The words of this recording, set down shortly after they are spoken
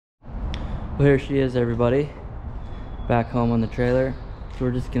Well, here she is, everybody, back home on the trailer. So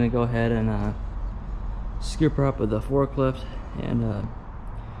we're just gonna go ahead and scoop her up with the forklift and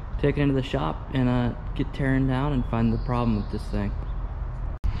take it into the shop and get tearing down and find the problem with this thing.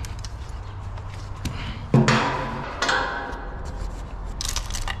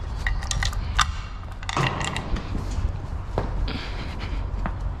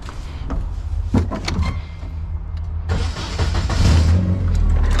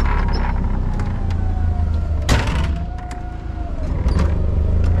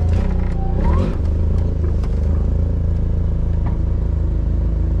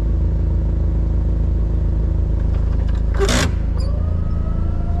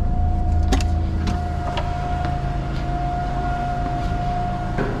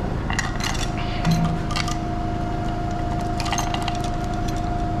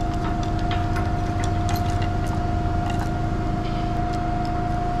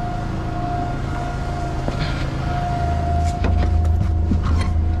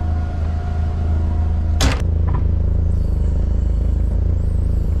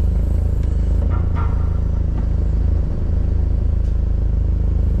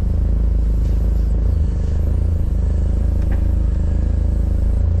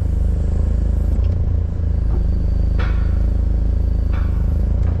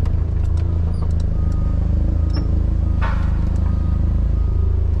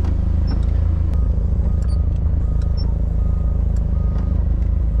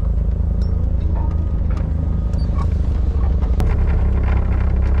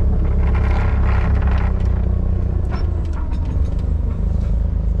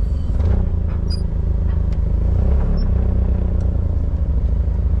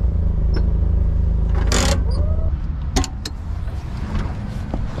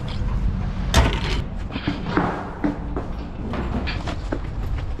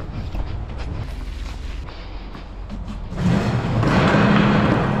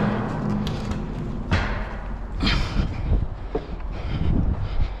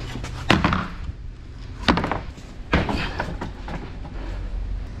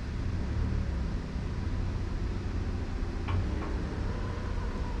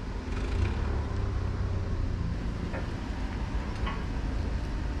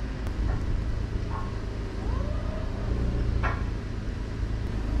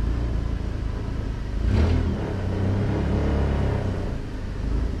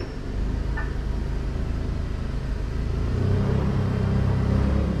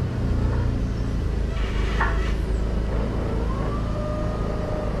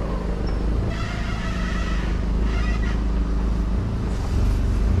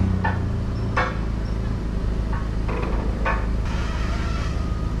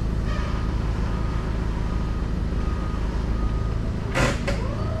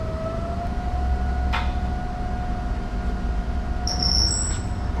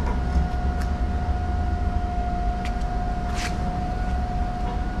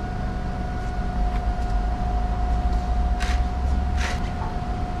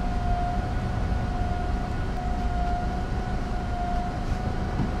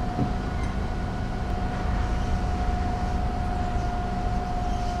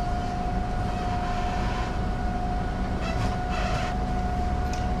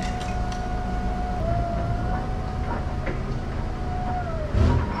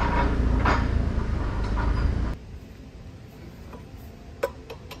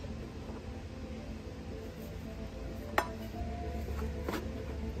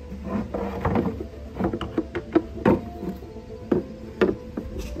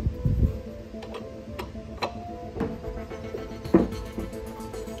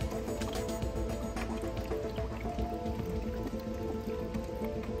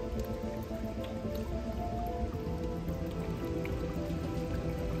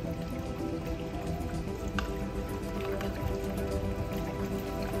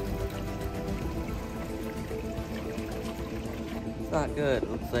 Not good.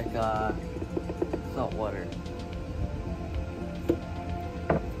 Looks like salt water.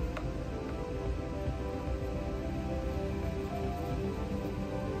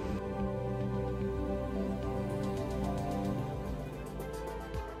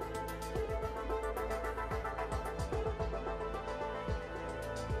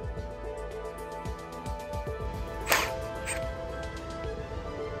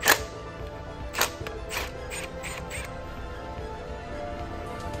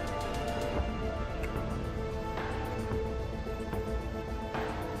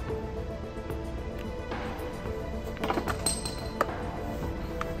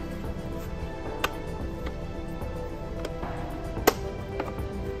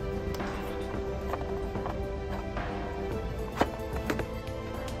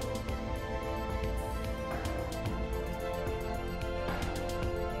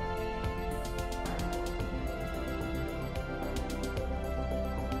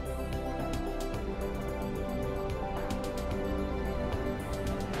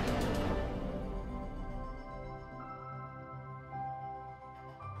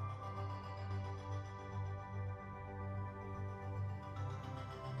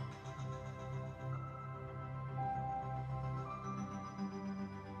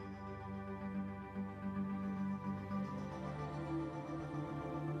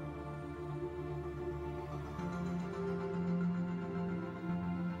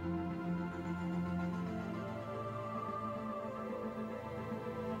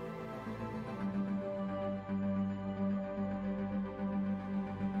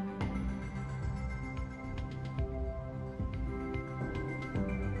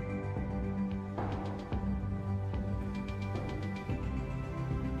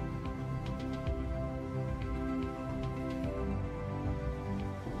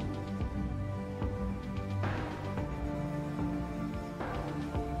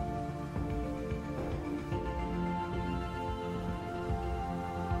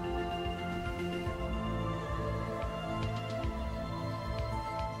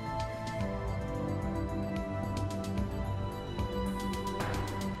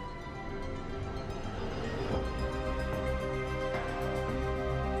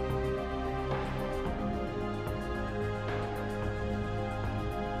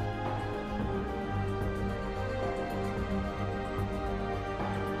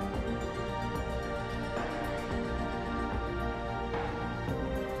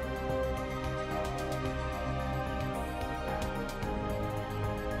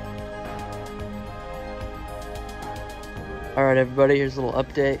 Alright everybody, here's a little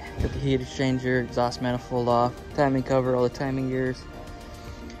update. Got the heat exchanger, exhaust manifold off, timing cover, all the timing gears.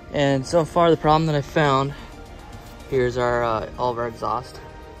 And so far the problem that I found, here's our all of our exhaust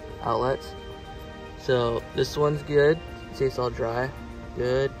outlets. So this one's good, see it's all dry,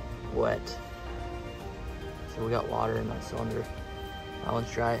 good, wet. So we got water in that cylinder. That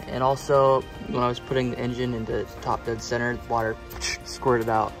one's dry. And also, when I was putting the engine into top dead center, water squirted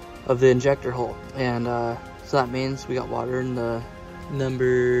out of the injector hole. And so that means we got water in the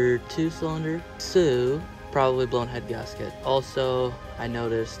number 2 cylinder. So, probably blown head gasket. Also, I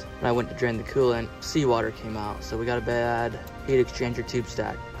noticed when I went to drain the coolant, seawater came out. So we got a bad heat exchanger tube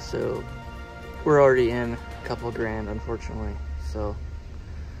stack. So we're already in a couple of grand, unfortunately. So,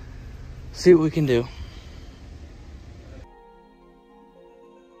 see what we can do.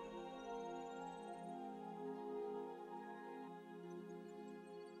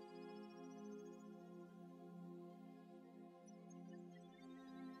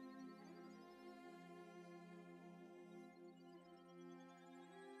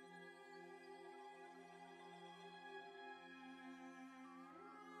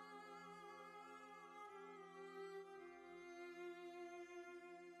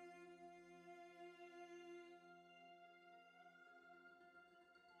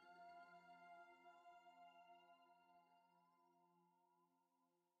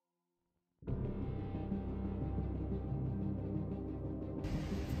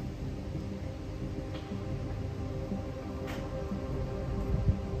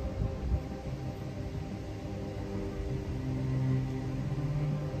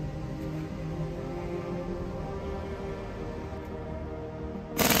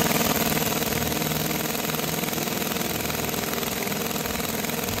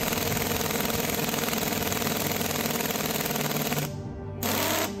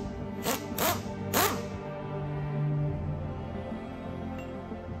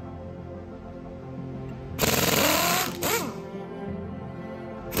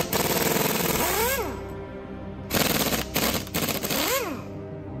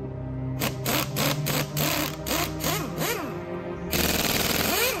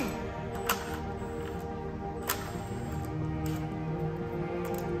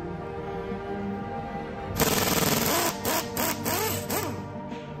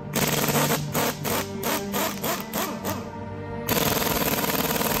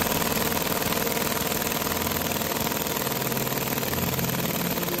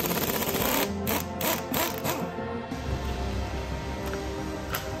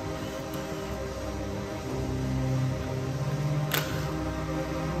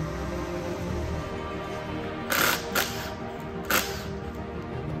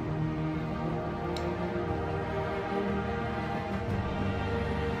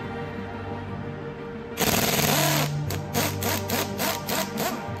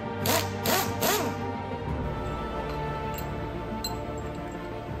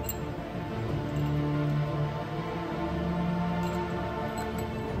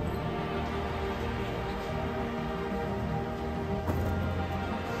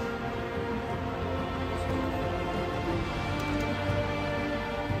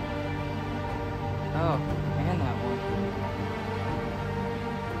 Oh, and that one.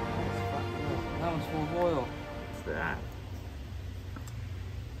 That one's full of oil. What's that?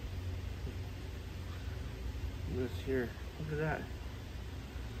 This here. Look at that.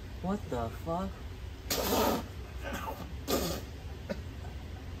 What the fuck?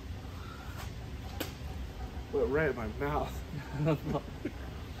 Went right in my mouth. Ugh.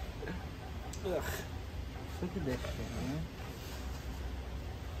 Ugh. Look at this shit, man.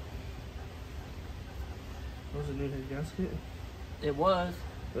 Was it a new head gasket? It was.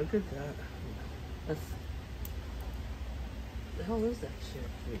 Look at that. That's... The hell is that shit?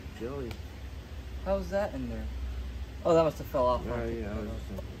 Like jelly. How's that in there? Oh, that must have fell off. Yeah, yeah. I was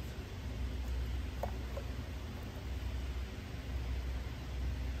just...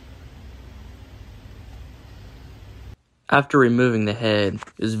 After removing the head,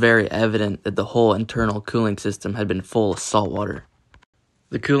 it was very evident that the whole internal cooling system had been full of salt water.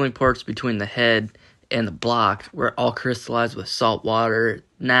 The cooling ports between the head and the block were all crystallized with salt water,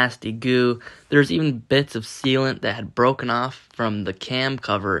 nasty goo. There's even bits of sealant that had broken off from the cam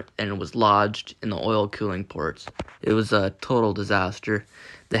cover and was lodged in the oil cooling ports. It was a total disaster.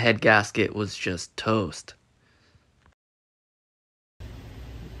 The head gasket was just toast.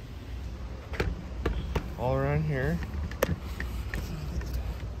 All around here.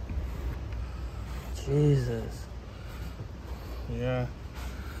 Jesus. Yeah.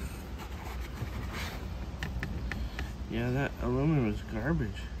 Yeah, that aluminum is garbage.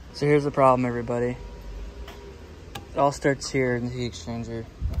 So here's the problem, everybody. it all starts here in the heat exchanger.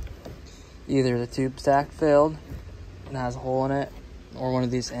 Either the tube stack failed and has a hole in it, or one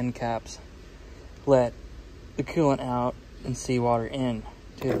of these end caps let the coolant out and seawater in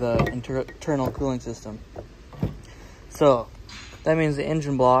to the internal cooling system. So that means the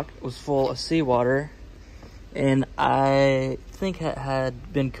engine block was full of seawater, and I think it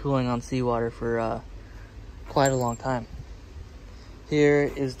had been cooling on seawater for quite a long time.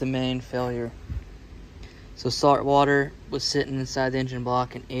 Here is the main failure. So salt water was sitting inside the engine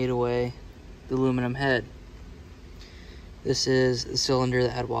block and ate away the aluminum head. This is the cylinder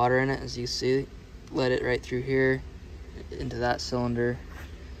that had water in it, as you see. Let it right through here into that cylinder.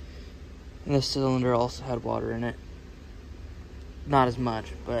 And this cylinder also had water in it. Not as much,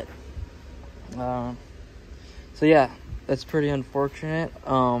 but so yeah, that's pretty unfortunate.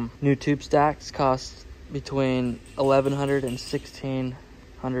 New tube stacks cost between $1,100 and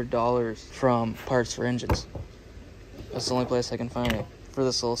 $1,600 from Parts for Engines. That's the only place I can find it for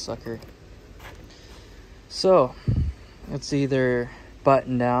this little sucker. So let's either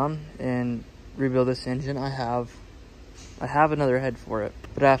button down and rebuild this engine. I have another head for it,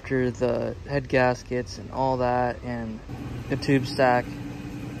 but after the head gaskets and all that and the tube stack,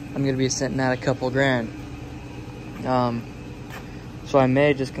 I'm gonna be sitting at a couple grand. So I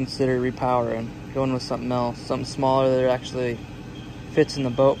may just consider repowering, going with something else, something smaller that actually fits in the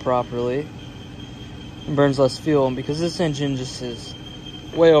boat properly and burns less fuel. And because this engine just is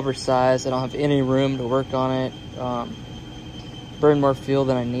way oversized, I don't have any room to work on it, burn more fuel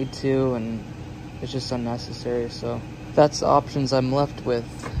than I need to, and it's just unnecessary. So that's the options I'm left with.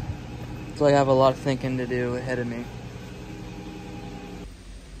 So I have a lot of thinking to do ahead of me.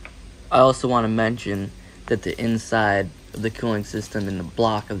 I also want to mention that the inside of the cooling system in the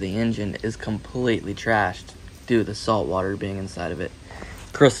block of the engine is completely trashed due to the salt water being inside of it.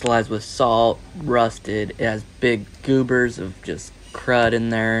 Crystallized with salt, rusted, it has big goobers of just crud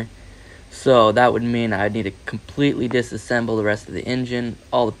in there. So that would mean I'd need to completely disassemble the rest of the engine,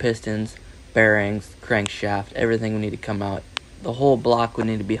 all the pistons, bearings, crankshaft, everything would need to come out. The whole block would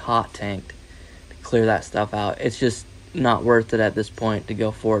need to be hot tanked to clear that stuff out. It's just not worth it at this point to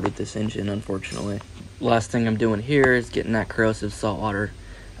go forward with this engine, unfortunately. Last thing I'm doing here is getting that corrosive salt water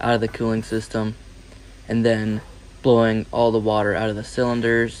out of the cooling system, and then blowing all the water out of the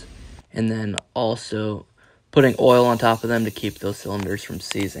cylinders, and then also putting oil on top of them to keep those cylinders from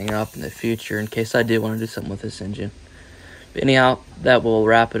seizing up in the future in case I do want to do something with this engine. But anyhow, that will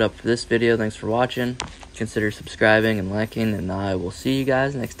wrap it up for this video. Thanks for watching. Consider subscribing and liking, and I will see you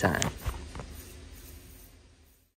guys next time.